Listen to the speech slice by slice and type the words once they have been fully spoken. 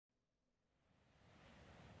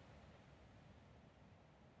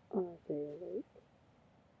Are they awake?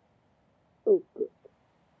 Oh, good.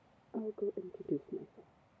 I'll go introduce myself.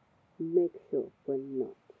 Make sure we're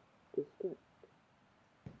not disturbed.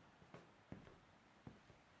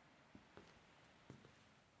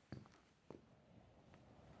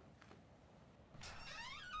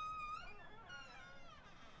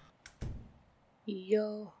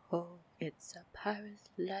 Yo ho, it's a pirate's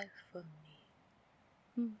life for me.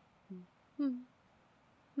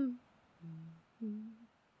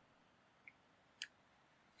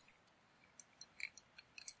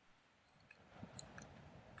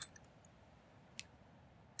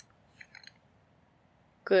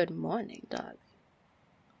 Good morning, darling.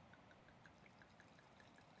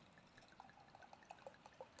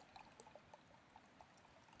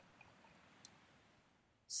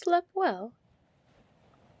 Slept well?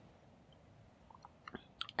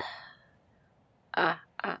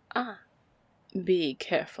 Be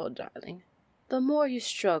careful, darling. The more you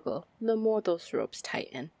struggle, the more those ropes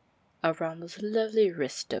tighten around those lovely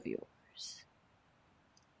wrists of yours.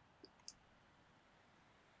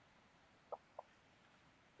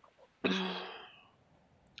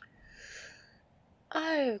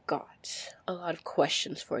 I've got a lot of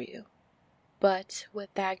questions for you, but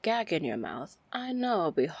with that gag in your mouth, I know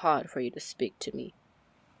it'll be hard for you to speak to me.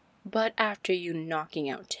 But after you knocking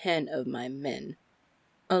out 10 of my men,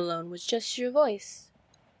 alone with just your voice,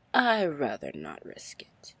 I'd rather not risk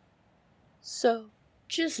it. So,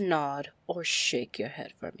 just nod or shake your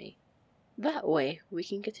head for me. That way, we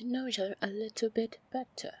can get to know each other a little bit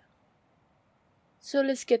better. So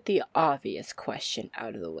let's get the obvious question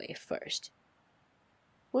out of the way first.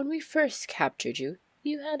 When we first captured you,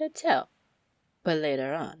 you had a tail. But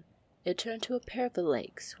later on, it turned to a pair of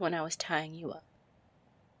legs when I was tying you up.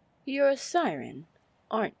 You're a siren,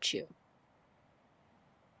 aren't you?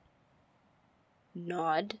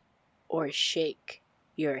 Nod or shake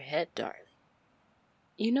your head, darling.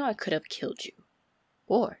 You know I could have killed you,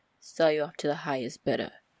 or sell you off to the highest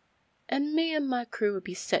bidder, and me and my crew would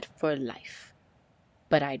be set for life.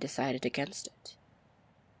 But I decided against it.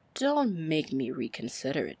 Don't make me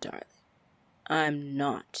reconsider it, darling. I'm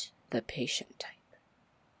not the patient type.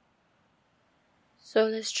 So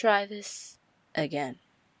let's try this again.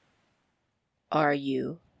 Are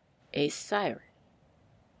you a siren?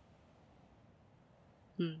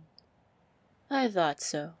 I thought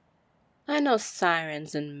so. I know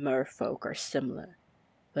sirens and merfolk are similar,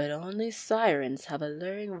 but only sirens have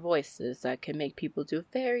alluring voices that can make people do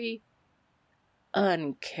very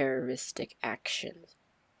uncharacteristic actions,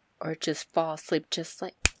 or just fall asleep just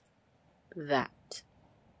like that.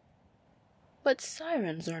 But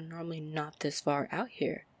sirens are normally not this far out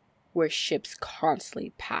here, where ships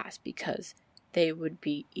constantly pass because they would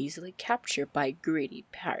be easily captured by greedy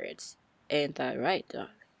pirates. Ain't that right, darling?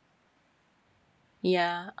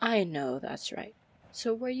 Yeah, I know that's right.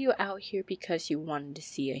 So were you out here because you wanted to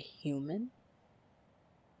see a human?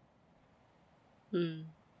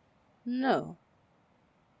 No.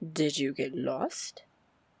 Did you get lost?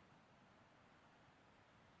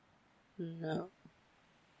 No.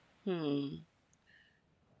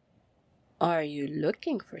 Are you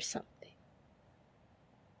looking for something?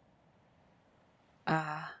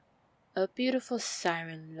 Ah, a beautiful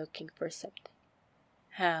siren looking for something.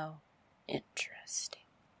 How interesting.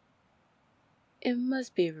 It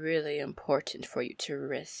must be really important for you to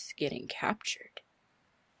risk getting captured.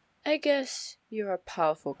 I guess you're a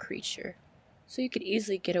powerful creature, so you could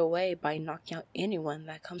easily get away by knocking out anyone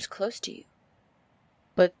that comes close to you.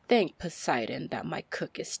 But thank Poseidon that my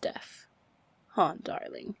cook is deaf. Huh,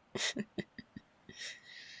 darling?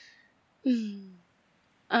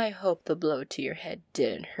 I hope the blow to your head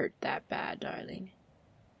didn't hurt that bad, darling.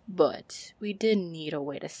 But we did need a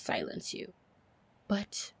way to silence you.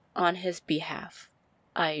 But on his behalf,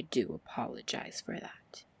 I do apologize for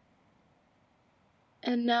that.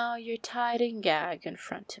 And now you're tied and gagged in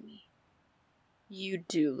front of me. You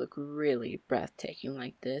do look really breathtaking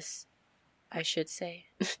like this, I should say.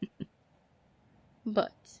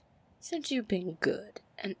 But since you've been good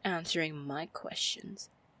and answering my questions,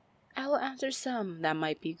 I will answer some that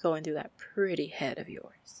might be going through that pretty head of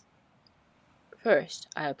yours. First,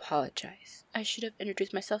 I apologize. I should have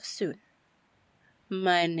introduced myself sooner.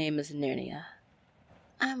 My name is Nerina.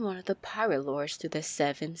 I'm one of the pirate lords through the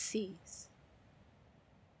 7 seas.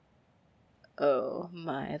 Oh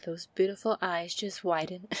my, those beautiful eyes just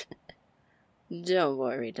widen. Don't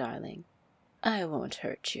worry, darling. I won't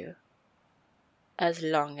hurt you. As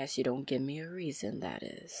long as you don't give me a reason, that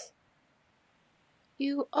is.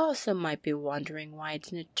 You also might be wondering why I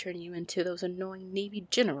didn't turn you into those annoying Navy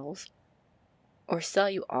generals or sell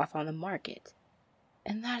you off on the market.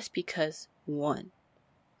 And that is because, 1,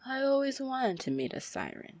 I always wanted to meet a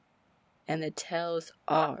siren, and the tales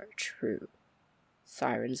are true.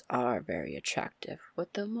 Sirens are very attractive,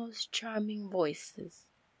 with the most charming voices.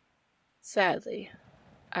 Sadly,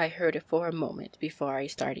 I heard it for a moment before I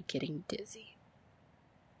started getting dizzy.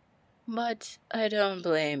 But I don't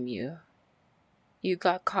blame you. You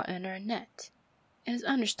got caught in our net. It is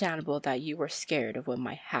understandable that you were scared of what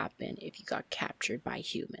might happen if you got captured by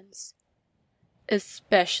humans,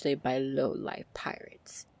 especially by low-life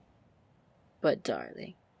pirates. But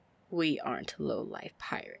darling, we aren't low-life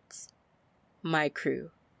pirates. My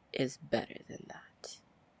crew is better than that.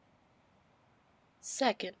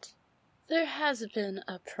 Second, there has been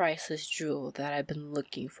a priceless jewel that I've been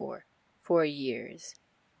looking for years,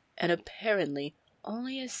 and apparently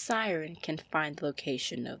only a siren can find the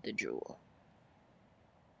location of the jewel.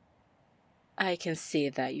 I can see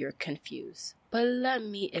that you're confused, but let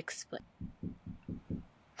me explain.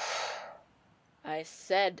 I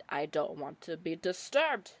said I don't want to be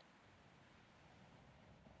disturbed.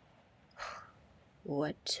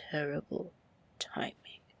 What terrible timing.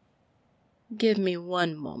 Give me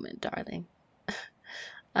one moment, darling.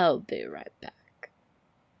 I'll be right back.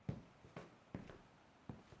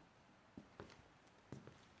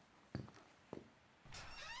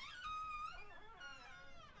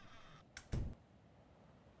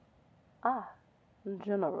 Ah,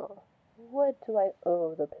 General, what do I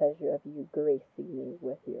owe the pleasure of you gracing me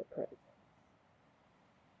with your presence?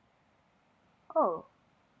 Oh,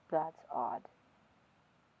 that's odd.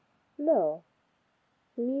 No,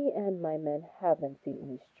 me and my men haven't seen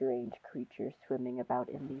any strange creatures swimming about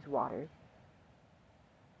in these waters.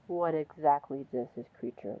 What exactly does this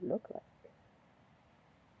creature look like?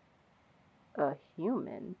 A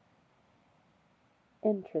human?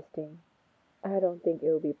 Interesting. I don't think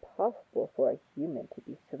it would be possible for a human to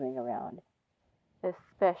be swimming around,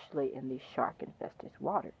 especially in these shark-infested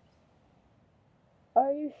waters.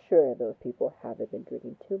 Are you sure those people haven't been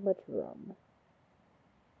drinking too much rum?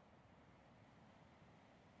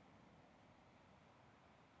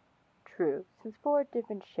 True, since 4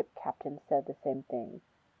 different ship captains said the same thing,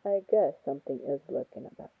 I guess something is lurking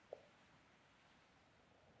about.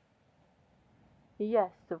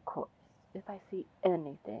 Yes, of course. If I see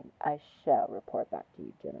anything, I shall report back to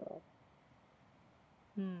you, General.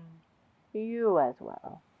 You as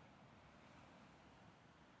well.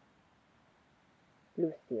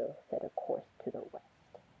 Lucille set a course to the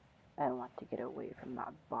west. I want to get away from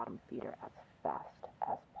that bottom feeder as fast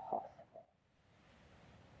as possible.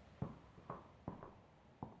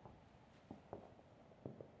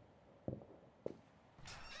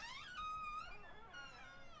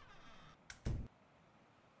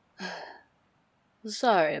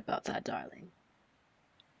 Sorry about that, darling.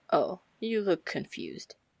 Oh, you look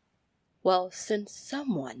confused. Well, since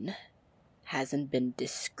someone hasn't been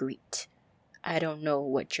discreet, I don't know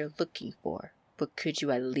what you're looking for, but could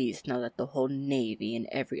you at least now let the whole Navy and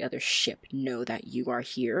every other ship know that you are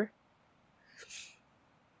here?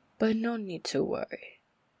 But no need to worry.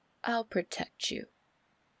 I'll protect you.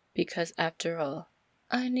 Because after all,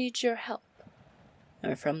 I need your help.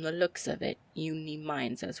 And from the looks of it, you need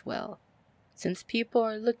mine as well, since people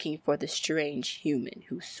are looking for the strange human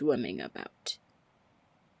who's swimming about.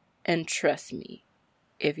 And trust me,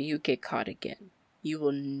 if you get caught again, you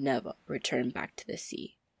will never return back to the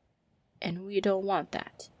sea. And we don't want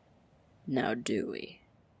that. Now do we?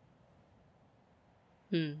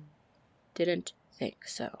 Didn't think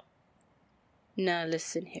so. Now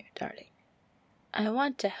listen here, darling. I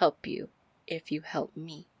want to help you if you help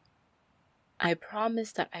me. I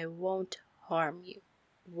promise that I won't harm you,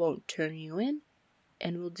 won't turn you in,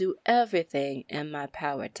 and will do everything in my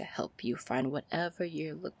power to help you find whatever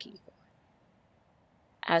you're looking for.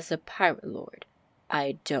 As a pirate lord,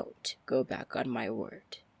 I don't go back on my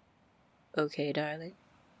word. Okay, darling?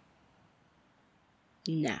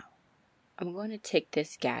 Now, I'm going to take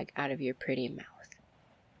this gag out of your pretty mouth.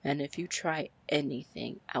 And if you try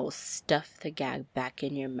anything, I will stuff the gag back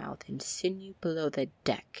in your mouth and send you below the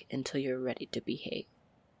deck until you're ready to behave.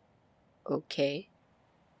 Okay?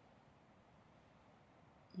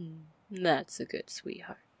 That's a good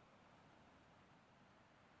sweetheart.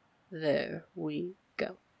 There we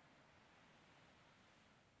go.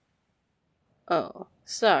 Oh,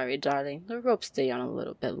 sorry, darling. The ropes stay on a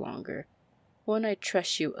little bit longer. When I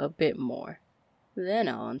trust you a bit more, then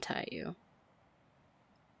I'll untie you.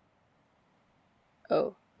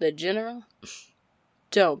 Oh, the General?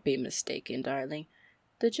 Don't be mistaken, darling.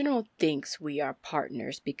 The General thinks we are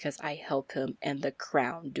partners because I help him and the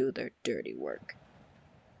Crown do their dirty work.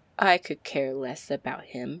 I could care less about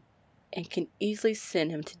him and can easily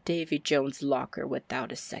send him to Davy Jones' locker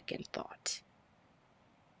without a second thought.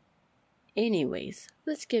 Anyways,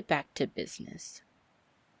 let's get back to business.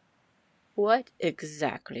 What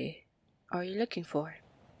exactly are you looking for?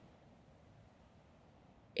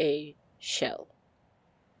 A shell.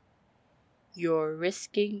 You're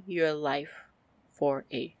risking your life for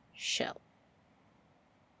a shell.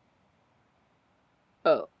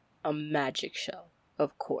 Oh, a magic shell.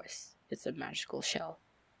 Of course, it's a magical shell.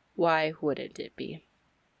 Why wouldn't it be?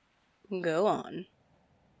 Go on.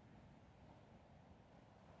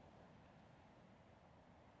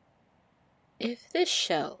 If this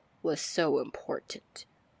shell was so important,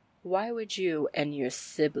 why would you and your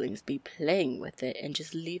siblings be playing with it and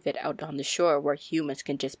just leave it out on the shore where humans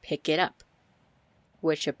can just pick it up?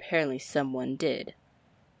 Which apparently someone did.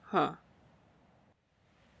 Huh.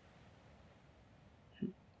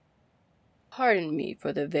 Pardon me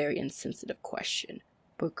for the very insensitive question,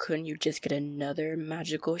 but couldn't you just get another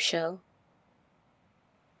magical shell?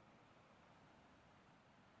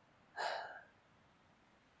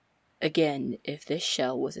 Again, if this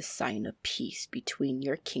shell was a sign of peace between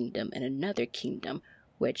your kingdom and another kingdom,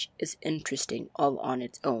 which is interesting all on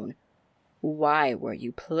its own, why were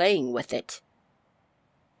you playing with it?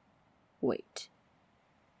 Wait,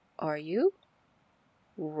 are you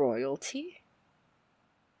royalty?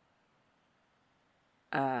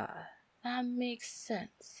 Ah, that makes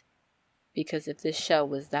sense. Because if this shell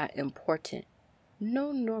was that important,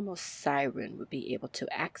 no normal siren would be able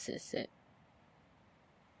to access it.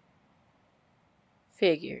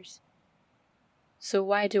 Figures. So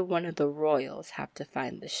why did one of the royals have to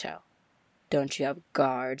find the shell? Don't you have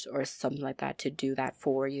guards or something like that to do that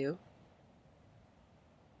for you?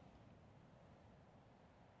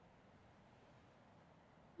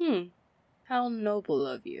 How noble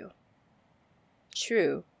of you.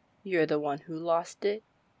 True, you're the one who lost it.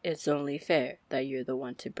 It's only fair that you're the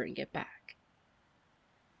one to bring it back.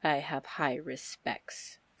 I have high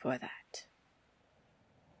respects for that.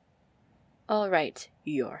 All right,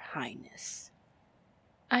 Your Highness.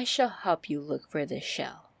 I shall help you look for the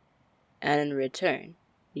shell, and in return,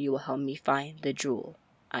 you will help me find the jewel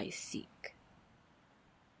I seek.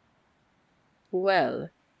 Well,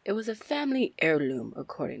 it was a family heirloom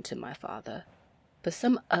according to my father, but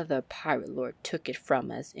some other pirate lord took it from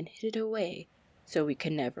us and hid it away so we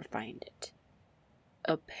could never find it.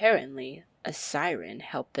 Apparently, a siren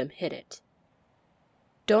helped them hid it.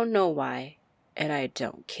 Don't know why, and I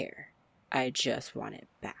don't care. I just want it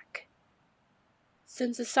back.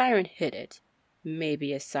 Since a siren hid it,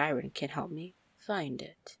 maybe a siren can help me find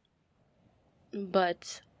it.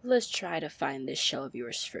 But let's try to find this shell of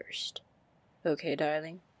yours first. Okay,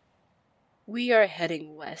 darling? We are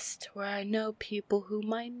heading west, where I know people who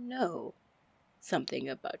might know something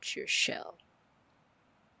about your shell.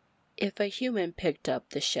 If a human picked up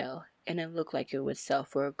the shell and it looked like it would sell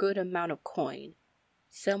for a good amount of coin,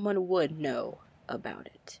 someone would know about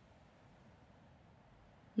it.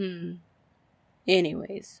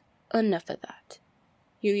 Anyways, enough of that.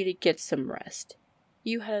 You need to get some rest.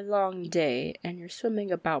 You had a long day and your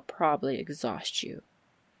swimming about probably exhaust you.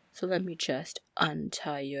 So let me just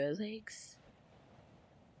untie your legs.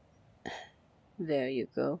 There you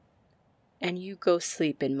go. And you go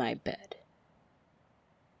sleep in my bed.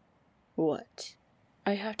 What?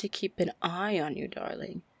 I have to keep an eye on you,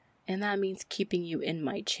 darling. And that means keeping you in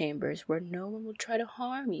my chambers where no one will try to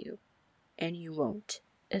harm you. And you won't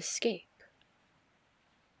escape.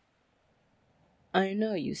 I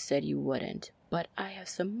know you said you wouldn't, but I have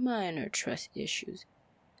some minor trust issues.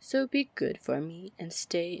 So be good for me and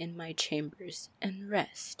stay in my chambers and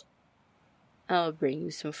rest. I'll bring you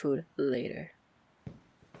some food later.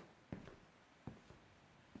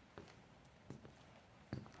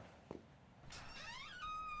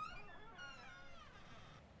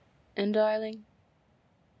 And darling,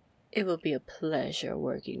 it will be a pleasure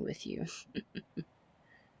working with you.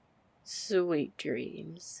 Sweet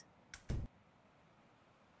dreams.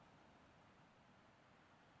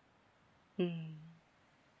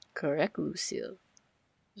 Correct, Lucille.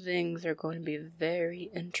 Things are going to be very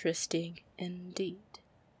interesting indeed.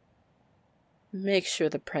 Make sure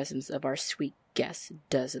the presence of our sweet guest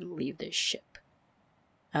doesn't leave this ship.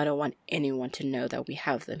 I don't want anyone to know that we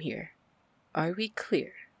have them here. Are we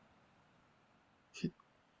clear?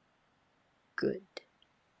 Good.